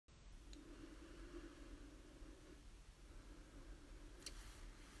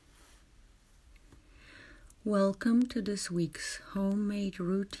Welcome to this week's Homemade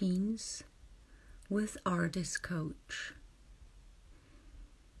Routines with Artist Coach.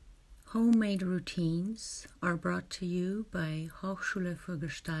 Homemade routines are brought to you by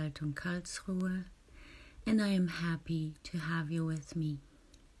HfG Karlsruhe, and I am happy to have you with me.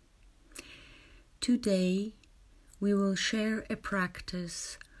 Today, we will share a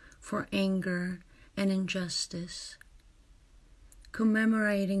practice for anger and injustice,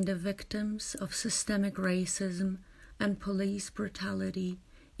 commemorating the victims of systemic racism and police brutality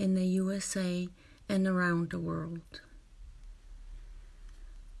in the USA and around the world.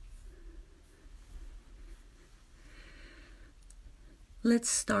 Let's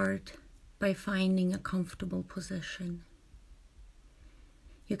start by finding a comfortable position.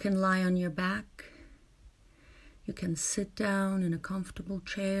 You can lie on your back, you can sit down in a comfortable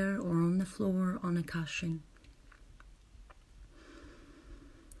chair or on the floor on a cushion.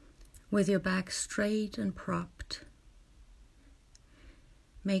 With your back straight and propped,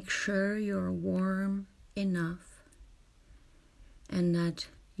 make sure you're warm enough and that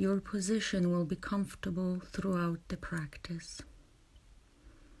your position will be comfortable throughout the practice.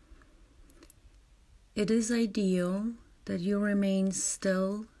 It is ideal that you remain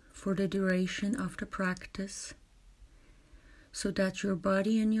still for the duration of the practice so that your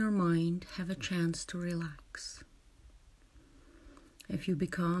body and your mind have a chance to relax. If you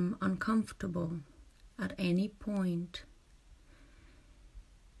become uncomfortable at any point,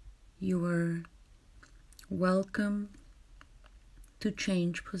 you are welcome to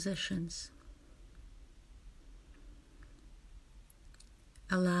change positions.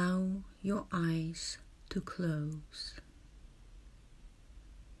 Allow your eyes to close.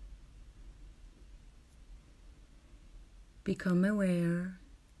 Become aware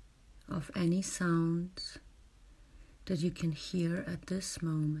of any sounds that you can hear at this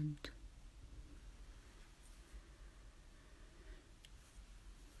moment.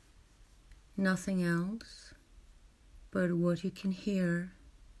 Nothing else but what you can hear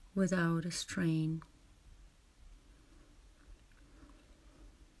without a strain.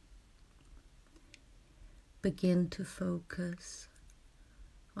 Begin to focus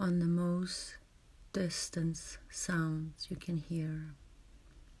on the most distant sounds you can hear.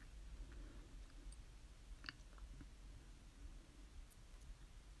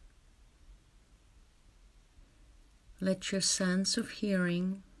 Let your sense of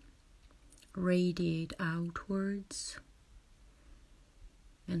hearing radiate outwards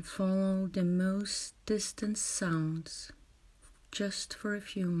and follow the most distant sounds just for a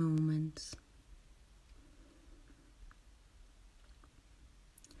few moments.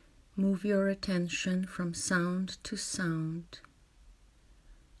 Move your attention from sound to sound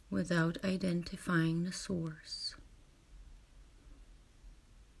without identifying the source.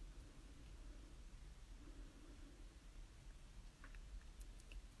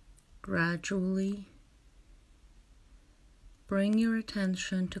 Gradually, bring your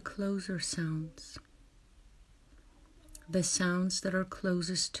attention to closer sounds, the sounds that are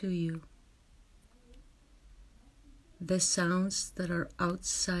closest to you, the sounds that are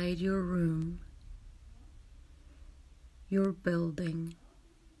outside your room, your building,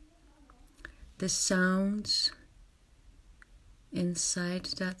 the sounds inside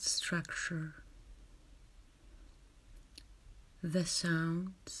that structure, the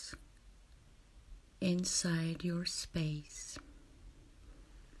sounds inside your space.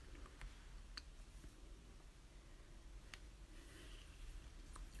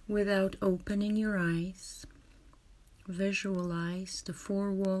 Without opening your eyes, visualize the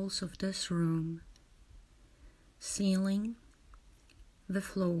four walls of this room, ceiling, the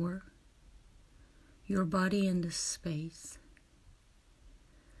floor, your body in this space.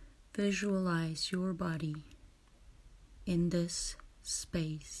 Visualize your body in this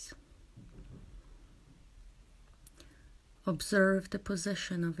space. Observe the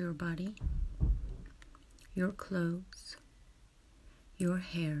position of your body, your clothes, your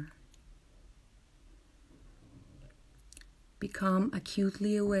hair. Become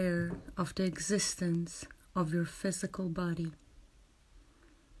acutely aware of the existence of your physical body.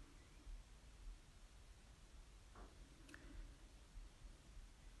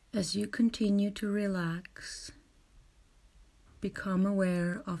 As you continue to relax, become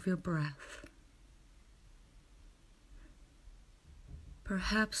aware of your breath.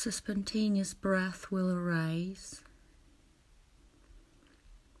 Perhaps a spontaneous breath will arise.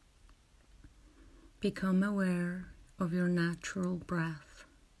 Become aware of your natural breath.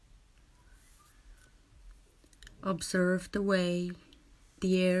 Observe the way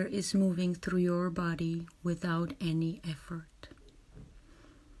the air is moving through your body without any effort.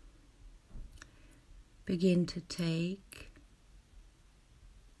 Begin to take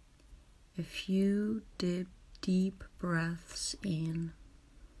a few deep breaths in,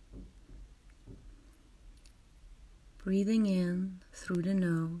 breathing in through the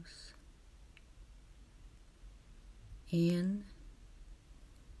nose, in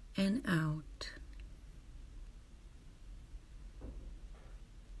and out.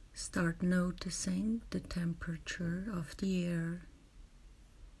 Start noticing the temperature of the air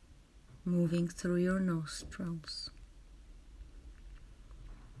moving through your nostrils.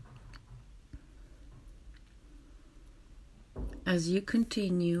 As you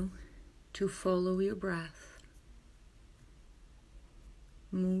continue to follow your breath,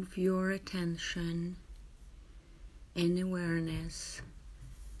 move your attention and awareness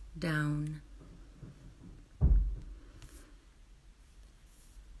down.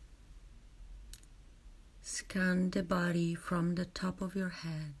 Scan the body from the top of your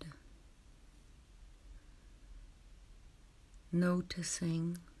head,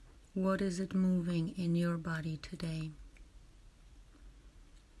 noticing what is it moving in your body today.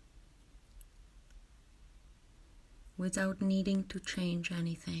 Without needing to change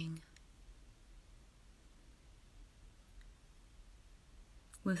anything.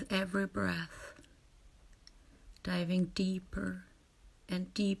 With every breath, diving deeper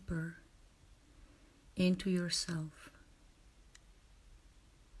and deeper into yourself.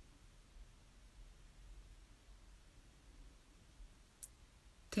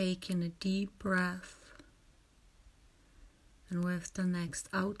 Taking a deep breath, and with the next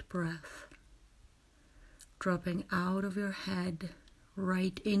out breath, dropping out of your head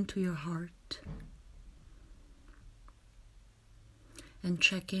right into your heart. And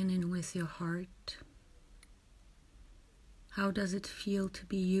check in with your heart. How does it feel to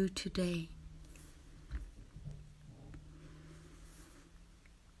be you today?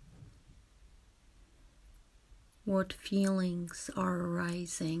 What feelings are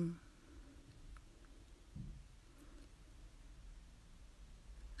arising?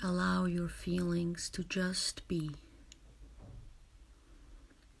 Allow your feelings to just be.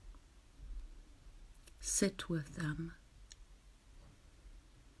 Sit with them.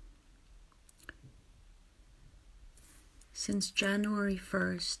 Since January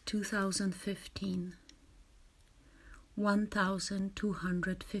 1st, 2015,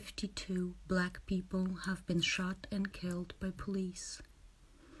 1,252 black people have been shot and killed by police,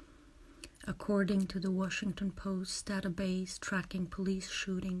 according to the Washington Post database tracking police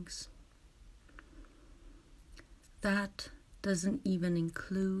shootings. That doesn't even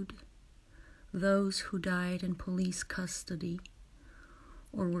include those who died in police custody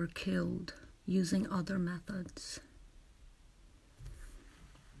or were killed using other methods.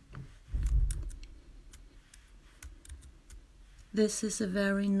 This is a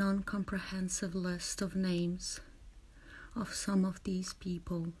very non-comprehensive list of names of some of these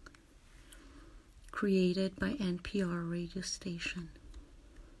people created by NPR radio station.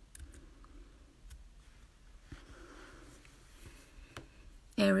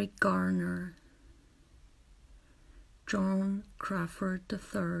 Eric Garner, John Crawford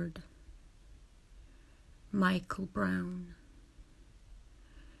III, Michael Brown,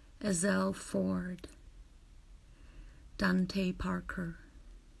 Ezell Ford, Dante Parker,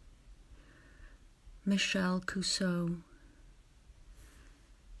 Michelle Cusseau,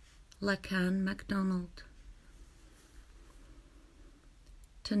 Lacan MacDonald,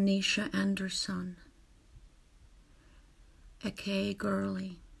 Tanisha Anderson, Akay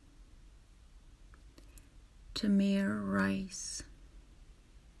Gurley, Tamir Rice,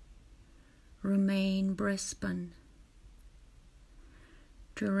 Romaine Brisbane,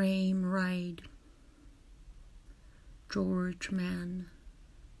 Jerame Ride, George Mann,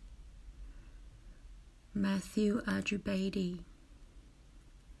 Matthew Ajibade,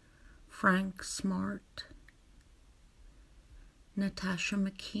 Frank Smart, Natasha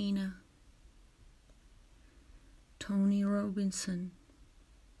McKenna, Tony Robinson,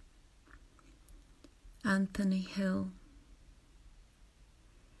 Anthony Hill,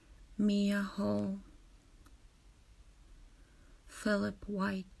 Mia Hall, Philip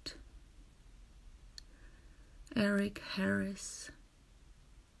White, Eric Harris,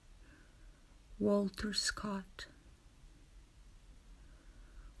 Walter Scott,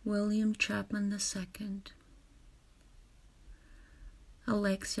 William Chapman II,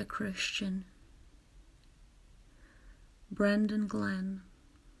 Alexia Christian, Brendan Glenn,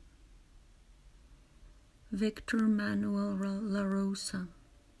 Victor Manuel La Rosa,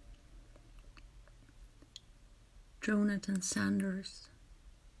 Jonathan Sanders,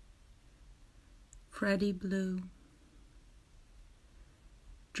 Freddie Blue,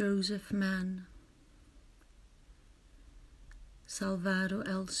 Joseph Mann, Salvado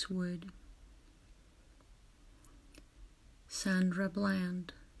Elswood, Sandra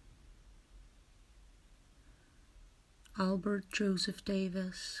Bland, Albert Joseph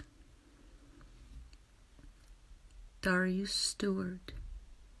Davis, Darius Stewart,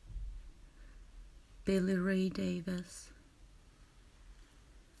 Billy Ray Davis,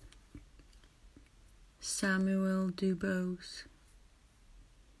 Samuel Dubose,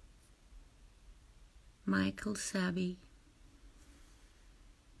 Michael Sabi,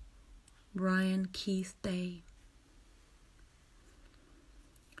 Brian Keith Day,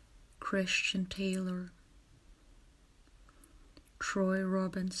 Christian Taylor, Troy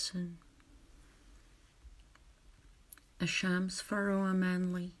Robinson, Ashams Faroa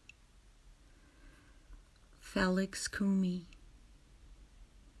Manley, Felix Kumi,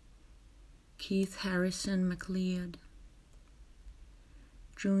 Keith Harrison McLeod,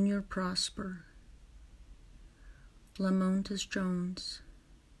 Junior Prosper, Lamontis Jones,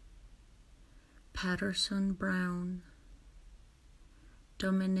 Patterson Brown,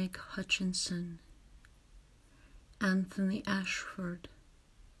 Dominic Hutchinson, Anthony Ashford,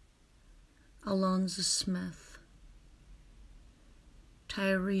 Alonzo Smith,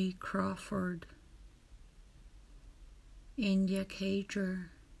 Tyree Crawford, India Cager,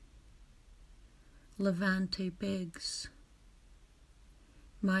 Levante Biggs,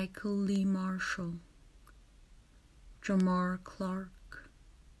 Michael Lee Marshall, Jamar Clark,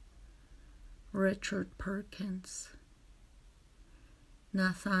 Richard Perkins,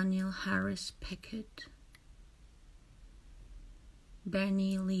 Nathaniel Harris Pickett,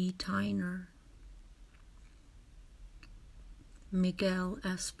 Benny Lee Tyner, Miguel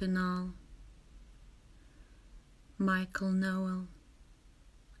Espinal, Michael Noel,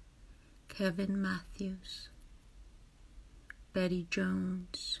 Kevin Matthews, Betty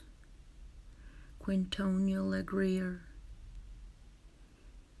Jones, Quintonio Legrier,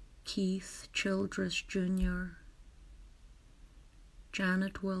 Keith Childress Jr.,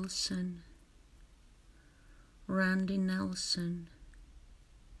 Janet Wilson, Randy Nelson,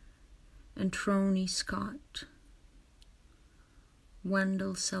 and Trony Scott,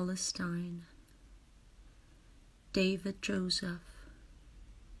 Wendell Celestine, David Joseph,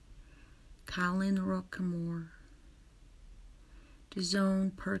 Colin Rockamore,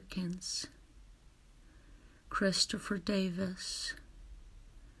 DeZone Perkins, Christopher Davis,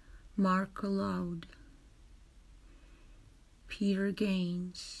 Mark Loud, Peter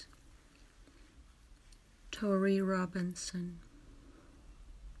Gaines, Tori Robinson,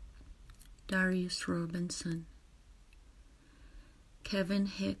 Darius Robinson, Kevin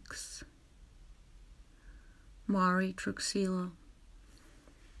Hicks, Mari Truxillo,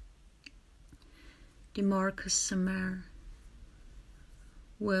 DeMarcus Samer,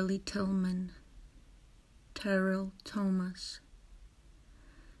 Willie Tillman, Terrell Thomas,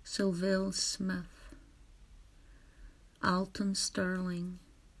 Sylville Smith, Alton Sterling,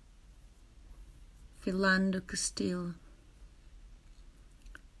 Philando Castile,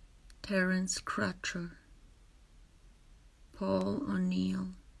 Terence Crutcher, Paul O'Neill,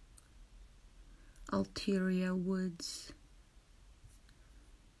 Alteria Woods,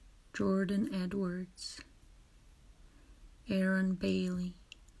 Jordan Edwards, Aaron Bailey,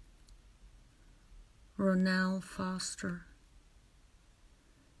 Ronell Foster,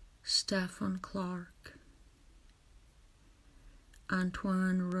 Stephen Clark,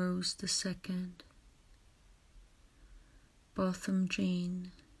 Antoine Rose II, Botham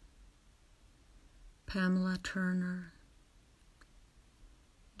Jean, Pamela Turner,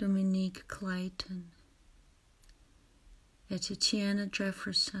 Dominique Clayton, Etienne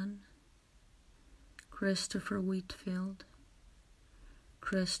Jefferson, Christopher Wheatfield,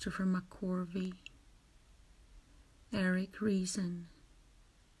 Christopher McCorvey, Eric Reason,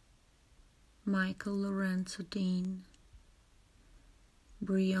 Michael Lorenzo Dean,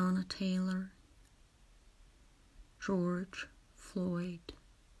 Breonna Taylor, George Floyd.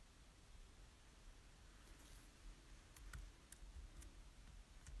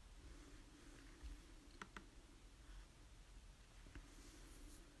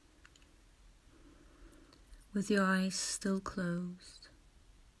 With your eyes still closed,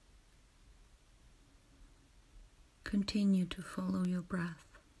 continue to follow your breath.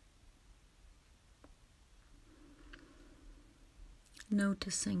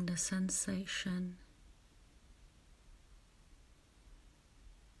 Noticing the sensation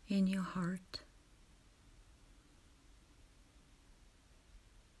in your heart.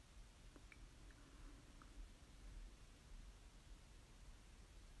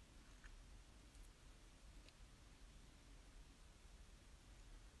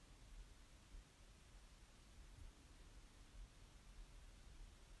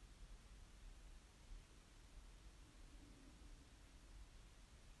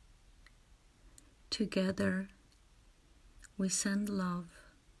 Together, we send love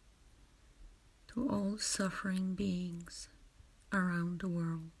to all suffering beings around the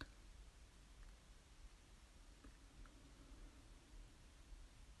world.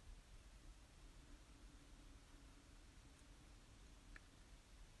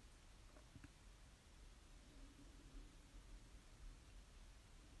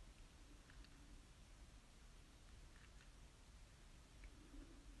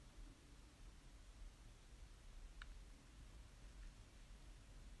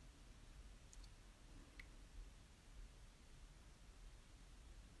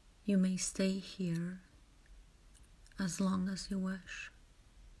 You may stay here as long as you wish.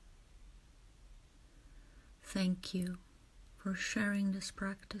 Thank you for sharing this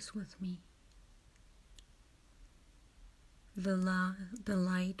practice with me. The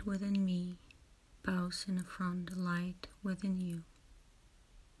light within me bows in front of the light within you.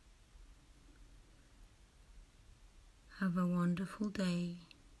 Have a wonderful day,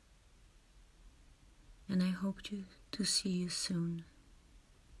 and I hope to see you soon.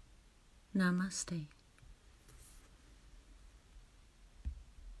 Namaste.